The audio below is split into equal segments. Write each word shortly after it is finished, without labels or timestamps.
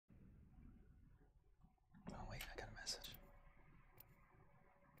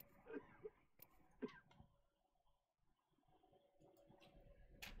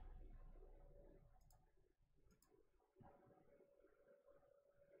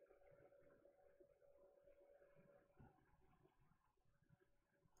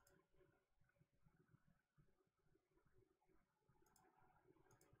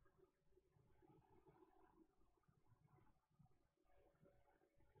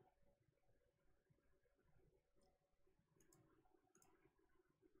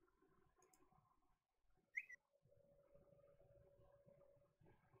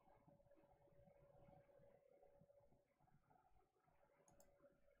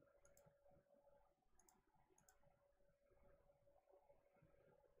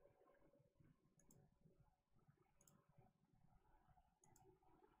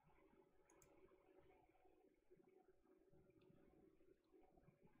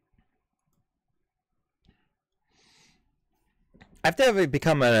I have to have it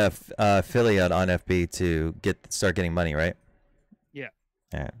become an affiliate on FB to start getting money, right? Yeah.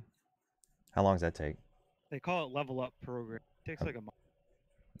 Yeah. How long does that take? They call it level up program. It takes like a month.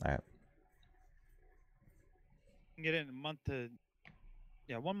 All right. You can get it in a month to,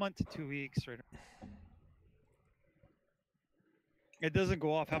 1 month to 2 weeks. Right. It doesn't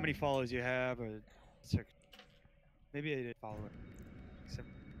go off how many followers you have, or maybe I did follow it.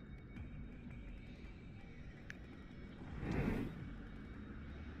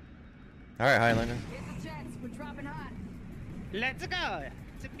 All right, Highlander. Here's the jets. We're dropping hot. Let's go.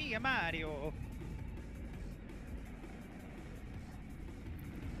 It's me, Mario.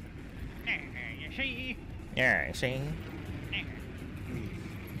 You see? Yeah, see.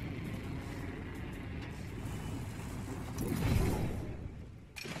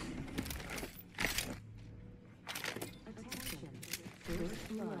 First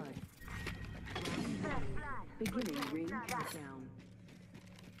blood. Beginning ring countdown.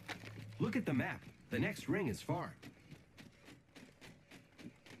 Look at the map. The next ring is far.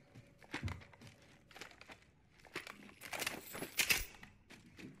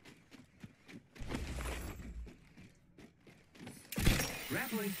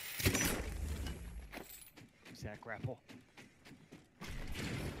 Grappling. Zach grapple.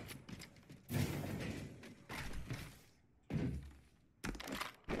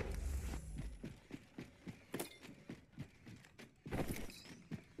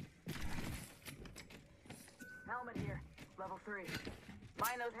 Helmet here. Level 3.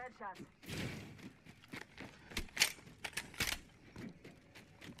 Mind those headshots.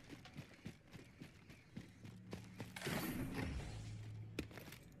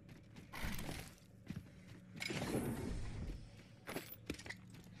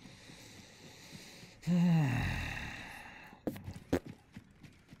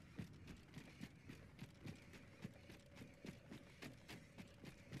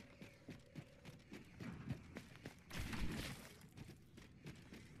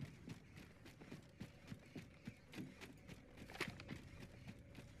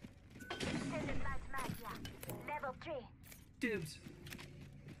 Level 3. Dibs.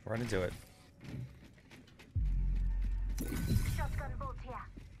 Run into it. Shotgun bolt here.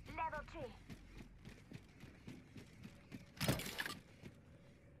 Level 3.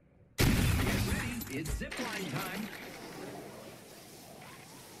 Get ready. It's zipline time.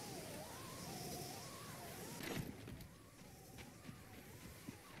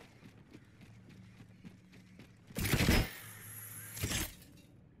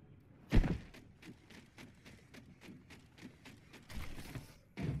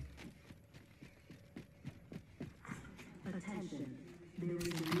 Attention. There is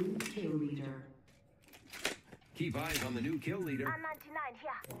a new kill leader. Keep eyes on the new kill leader. I'm 99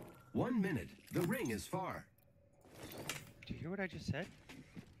 here. 1 minute. The ring is far. Do you hear what I just said?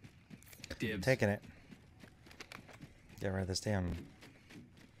 Dibs. Taking it. Get rid of this damn.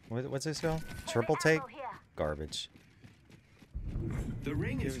 What's this called? Triple take? Garbage. The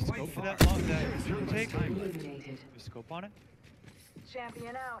ring is There was quite scope for far. that long, There that is not much take? time left. Eliminated. There's scope on it?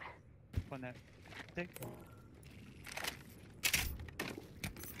 Champion out. On that take?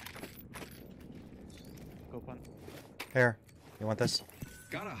 Scope on. Here. You want this?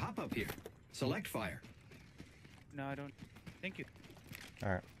 Gotta hop up here. Select fire. No, I don't. Thank you. All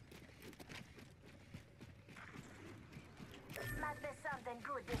right. Must be something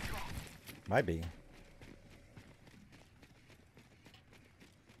good this way. Might be.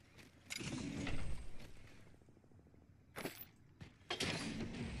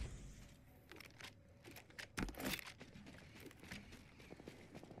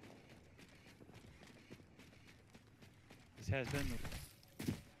 This has been the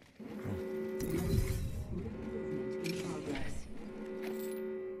Movement in progress.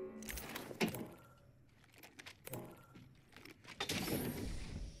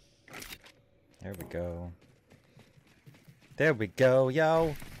 There we go. There we go,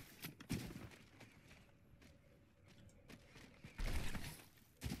 yo.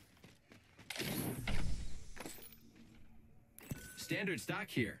 Standard stock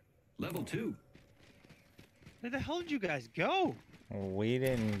here. Level 2. Where the hell did you guys go? We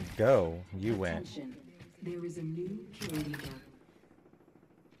didn't go. You went. Attention. There is a new kill leader.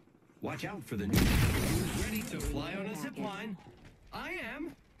 Watch out for the new. Who's ready to fly on a zip line? I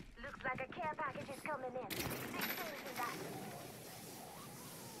am. Looks like a care package is coming in. 6 things in that.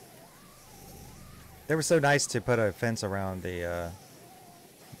 They were so nice to put a fence around the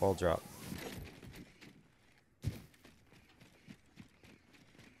ball drop.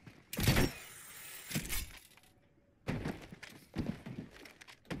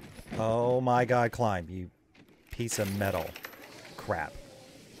 Oh my god, climb, you piece of metal. crap.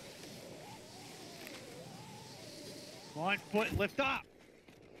 Come on, foot, lift up.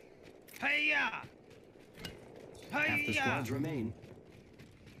 Hey-ya! Half the Hey-ya! squads remain.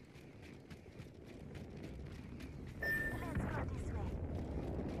 Let's go this way.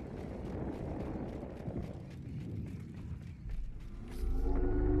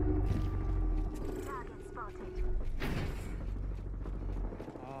 Target spotted.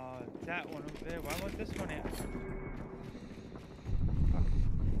 That one over there. Why won't this one in?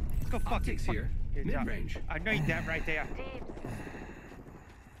 Let's go fucking Optics here. drop. Mid-range. I know you that right there. Teams.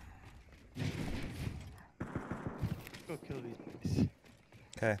 Let's go kill these guys.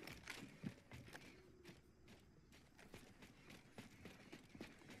 Okay.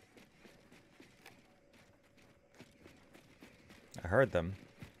 I heard them.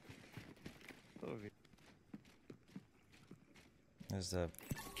 Over. There's a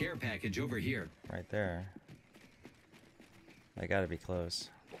Care package over here. right there. They gotta be close.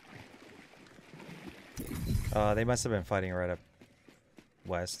 They must have been fighting right up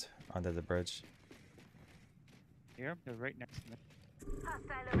west under the bridge. Here, they're right next to me.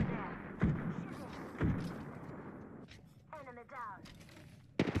 Hostile over there. Enemy down.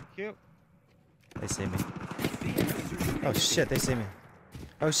 Cute. They see me. Oh shit, they see me.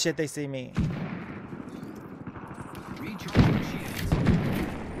 Oh shit, they see me. Recharging shields.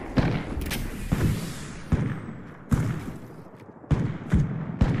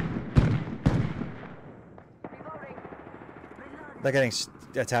 Reloading. They're getting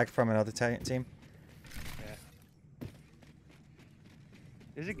attacked from another team. Yeah.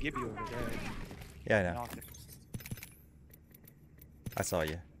 There's a Gibby over there. Yeah, I know. Knocked it. I saw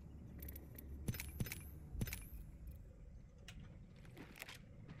you.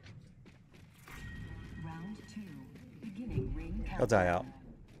 Round 2. Beginning ring He'll die out. countdown.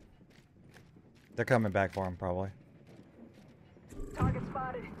 They're coming back for him, probably. Target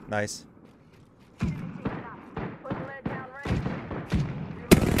spotted. Nice. Put the lead down range.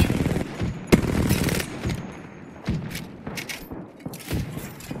 Reloading.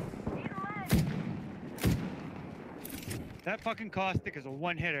 Need a lead. That fucking caustic is a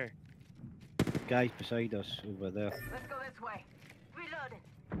one-hitter. Guys beside us over there. Let's go this way. Reloading.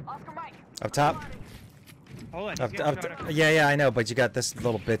 Oscar Mike. Up top. Hold on. Up, he's getting up, shot at. yeah, I know, but you got this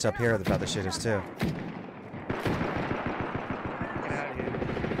little bitch up here about to shoot us too. Get out of here.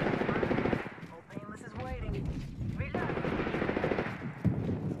 Old Painless is waiting. Reloading.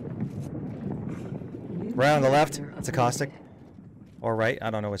 Right on the left. It's a caustic. Or right. I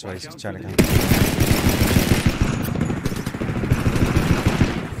don't know which way he's trying to come.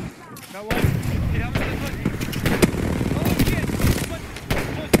 Got one. Get out of this one. Oh shit! What?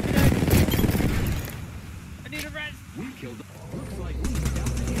 I need a rest. We killed them. Looks like we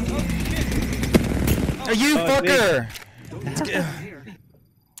stopped the game. Oh shit! Are you Oh, fucker? Don't get down here.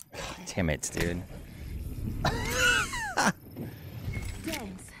 Damn it, dude.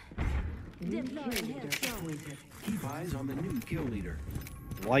 Thanks. Deploying headstone. Keep eyes on the new kill leader.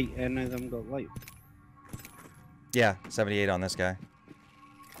 Light, any of them got light? Yeah, 78 on this guy.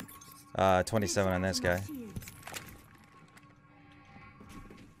 27 on this guy.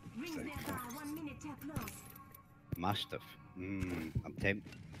 Rings nearby. 1 minute till close. Mastiff. I'm tempted.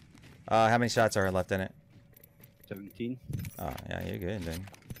 How many shots are left in it? 17. Oh, yeah, you're good, then.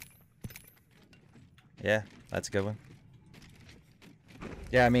 Yeah, that's a good one.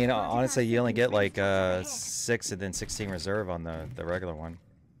 Yeah, I mean, honestly, you only get like 6 and then 16 reserve on the regular one.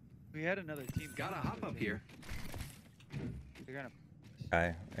 We had another team. Gotta hop up here. They're gonna.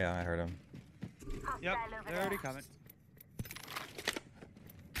 Yeah, I heard him. Hostile Yep, over they're already there. coming.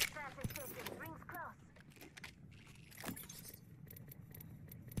 Traffic station. Rings close.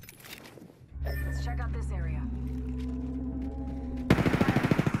 Let's check out this area.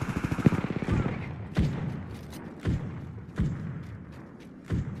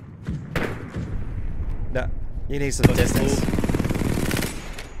 No, you need some distance. 10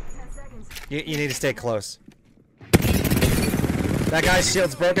 seconds. You need to stay close. That guy's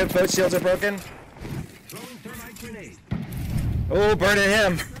shield's broken. Both shields are broken. Throwing thermite grenade. Oh, burning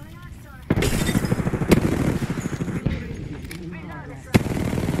him.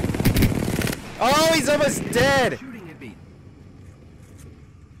 Oh, he's almost dead. Shooting at me.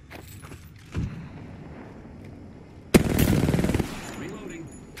 Reloading.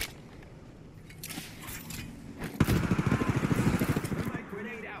 Thermite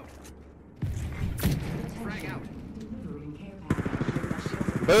grenade out. Frag out. Delivering care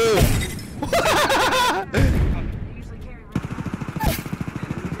package. Boom. They usually carry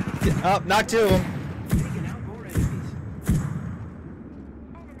rounds. Up, knock 2 of them. Taking out more enemies.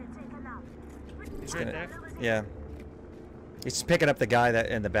 Enemy taken out. He's right there. Yeah. He's picking up the guy that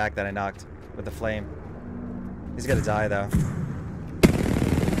in the back that I knocked with the flame. He's gonna die though.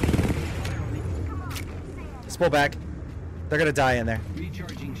 Let's pull back. They're gonna die in there.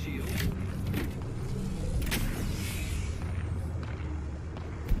 Recharging shield.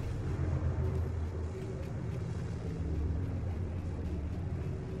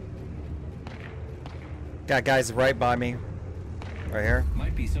 Got guys right by me. Right here.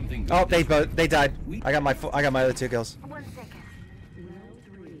 Might be something. Oh, they died. I got my other 2 kills. 1 second.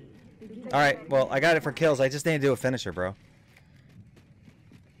 All right. Well, I got it for kills. I just need to do a finisher, bro.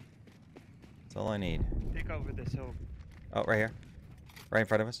 That's all I need. Take over this hill. Oh, right here. Right in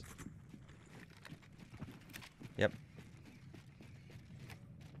front of us. Yep.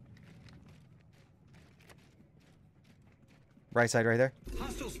 Right side right there.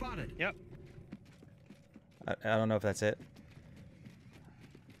 Hostile spotted. Yep. I don't know if that's it.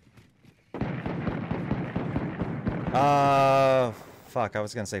 Fuck. I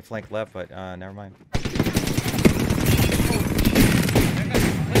was gonna say flank left, but never mind.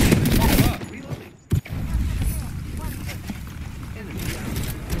 Reloading.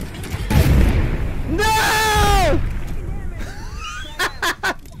 No!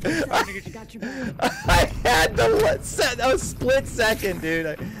 Got your back. I had a split second, dude.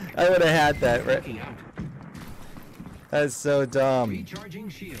 I would have had that, right? Looking out. That's so dumb. Recharging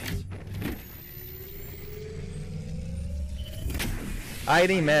shields. I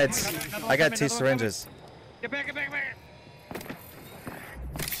need meds. Another I got one 2 coming. syringes. Get back, get back, get back!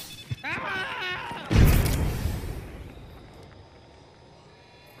 Ah!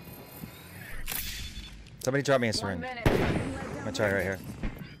 Somebody drop me a 1 syringe. minute. I'm gonna try right here.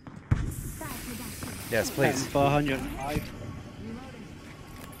 Yes, please. 405.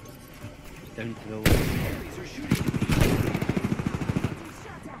 Down to the low. Enemies are shooting.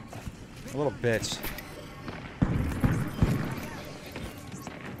 A little bitch.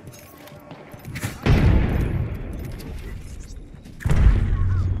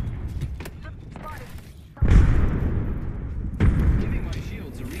 Giving my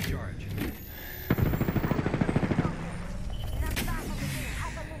shields a recharge.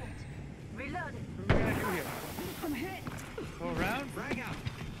 Reloading. What are we gonna do here? I'm hit. Go around? Frag out.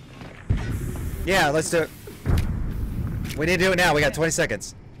 Yeah, let's do it. We need to do it now. We got 20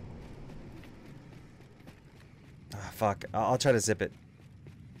 seconds. Ah, fuck. I'll try to zip it.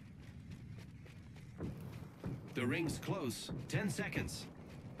 The ring's close. 10 seconds.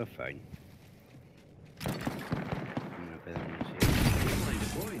 We're fine. Line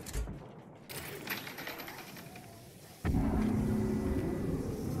deployed.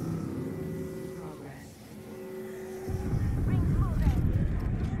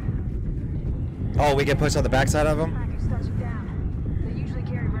 Oh, we get pushed on the backside of them? Package touching down. They usually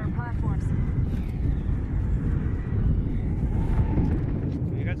carry rare platforms.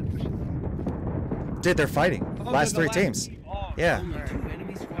 You guys are pushing. Dude, they're fighting. Oh, Last they're 3 the teams. Oh, Yeah. Only 2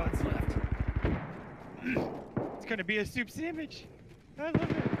 enemy squads left. It's gonna be a soup sandwich. I love it.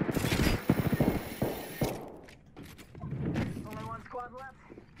 Only 1 squad left.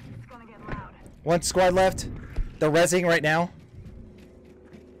 It's gonna get loud. 1 squad left. They're rezzing right now.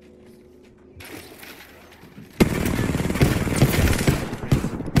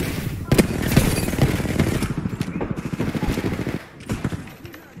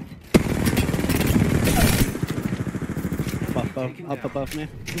 Up above me.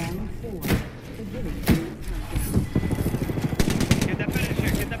 Round 4. Beginning. Get that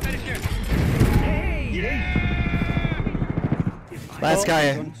finisher, get that finisher. Last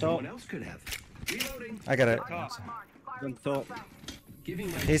guy. On top. Someone else could have. Reloading. I got it. Top. On top.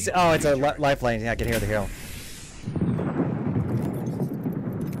 Giving my He's. shield Oh, it's a lifeline. Yeah, I can hear the hero.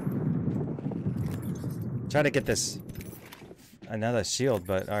 Trying to get this. Another shield,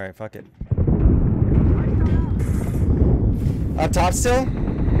 but alright, fuck it. Up top still?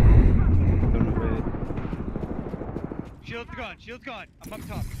 Don't know Shield's gone, shield's gone. I'm up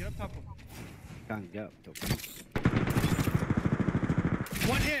top. Get up top. can't get up top.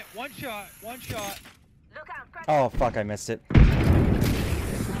 1 hit, 1 shot, 1 shot. Look out, crack. Oh fuck, I missed it.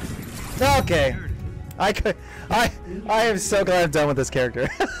 Okay. I am so glad I'm done with this character.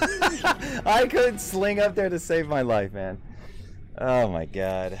 I could sling up there to save my life, man. Oh my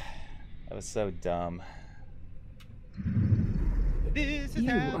god. That was so dumb. This is You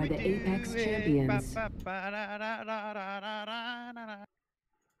how are we the do Apex it. champions. Ba, ba, ba, da, da, da, da, da, da, da, da.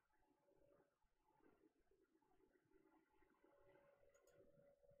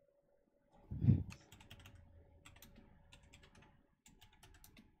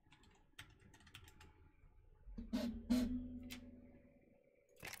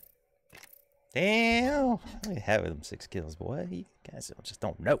 Damn. I have them 6 kills, boy. You guys just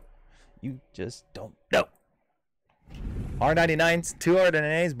don't know. You just don't know. R99s, 2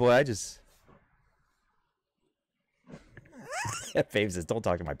 RNAs, boy. I just. Fave says, don't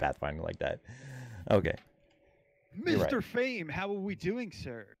talk to my Pathfinder like that. Okay. You're Mr. right. Fame, how are we doing,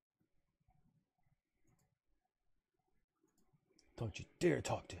 sir? Don't you dare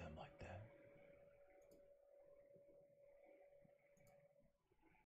talk to him.